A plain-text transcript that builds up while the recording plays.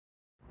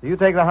So you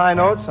take the high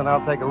notes, and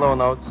I'll take the low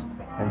notes,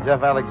 and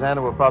Jeff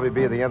Alexander will probably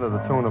be at the end of the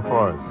tune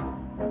for us.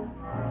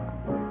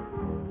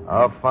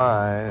 A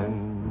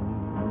fine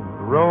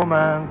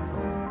romance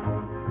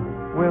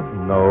with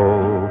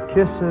no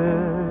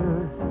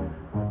kisses.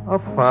 A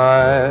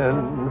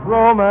fine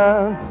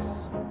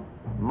romance,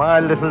 my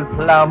little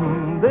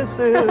plum, this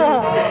is.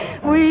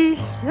 We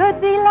should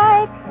be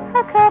like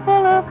a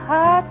couple of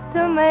hot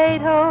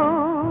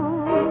tomatoes.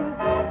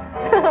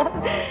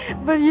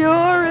 But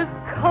you're as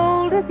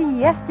cold as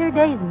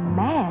yesterday's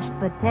mashed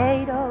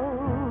potatoes.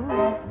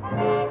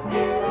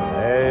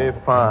 A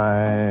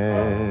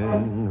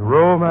fine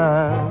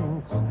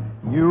romance,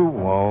 you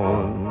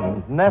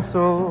won't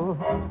nestle.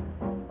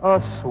 A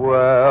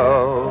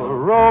swell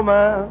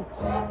romance,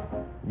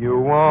 you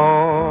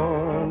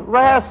won't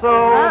wrestle.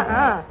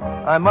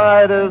 I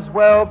might as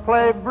well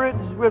play bridge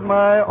with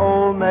my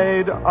old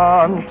maid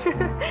aunt.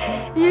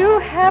 You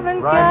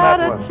haven't got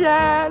a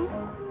chance.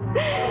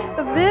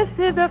 This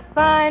is a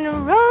fine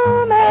romance.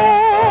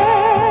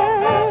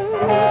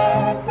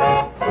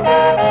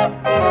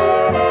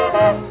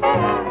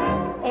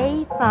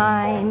 A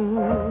fine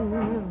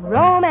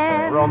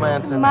romance.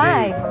 Romance indeed.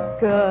 My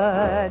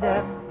good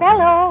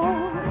fellow.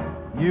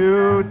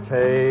 You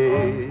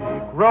take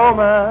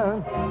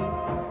romance,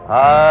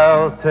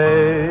 I'll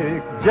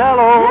take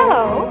Jell-O.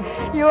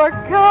 Jell-O? You're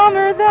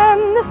calmer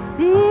than the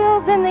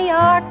seals in the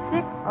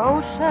Arctic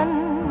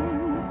Ocean.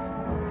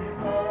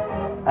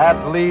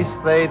 At least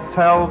they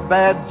tell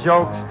bad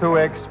jokes to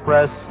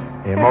express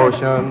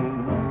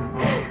emotion.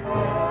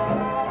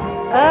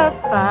 A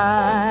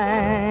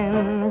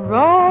fine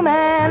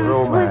romance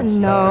with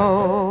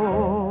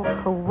no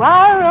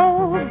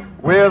quarrels.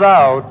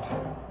 Without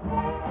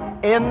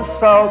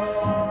insults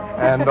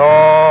and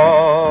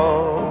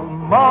all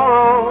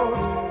morals.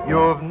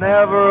 You've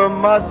never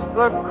mussed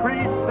the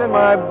crease in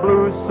my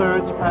blue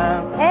serge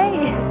pants.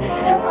 Hey,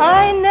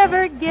 I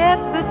never get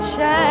the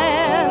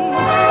chance.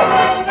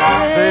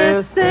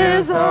 This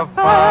is a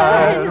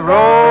fine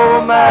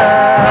romance.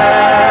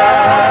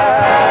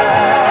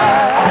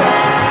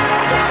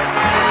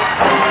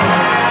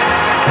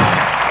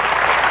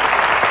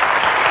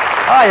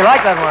 Oh, you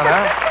like that one,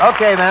 huh?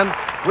 Okay, then.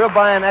 We'll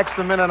buy an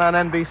extra minute on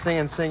NBC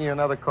and sing you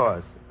another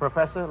chorus.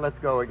 Professor, let's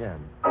go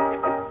again.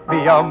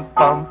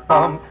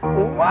 Be-um-bum-bum,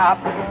 wop.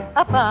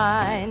 A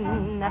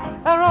fine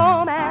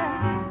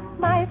romance,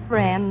 my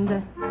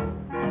friend.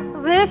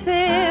 This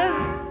is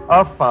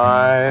a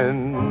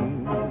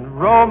fine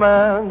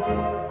romance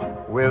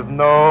with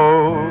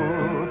no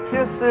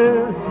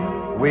kisses.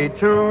 We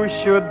two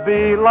should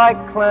be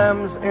like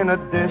clams in a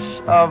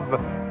dish of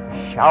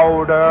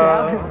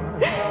chowder.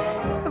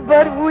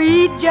 But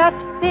we just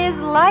fizz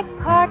like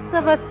parts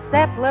of a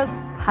settler's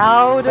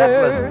powder.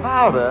 Settler's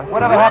powder?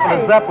 Whatever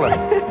happened to Zeppelin?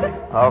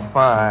 A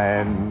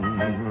fine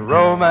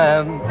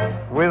romance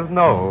with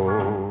no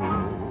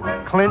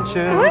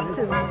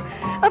clinches.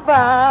 A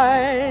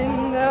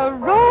fine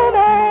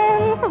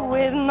romance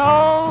with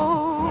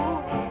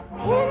no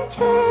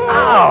pinches.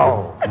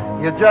 Ow!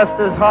 You're just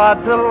as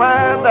hard to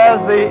land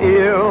as the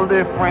Ile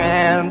de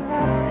France.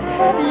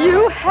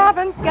 You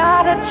haven't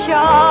got a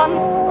chance.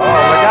 Oh, look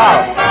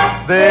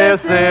out. This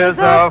is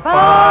a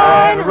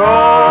fine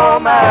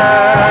romance.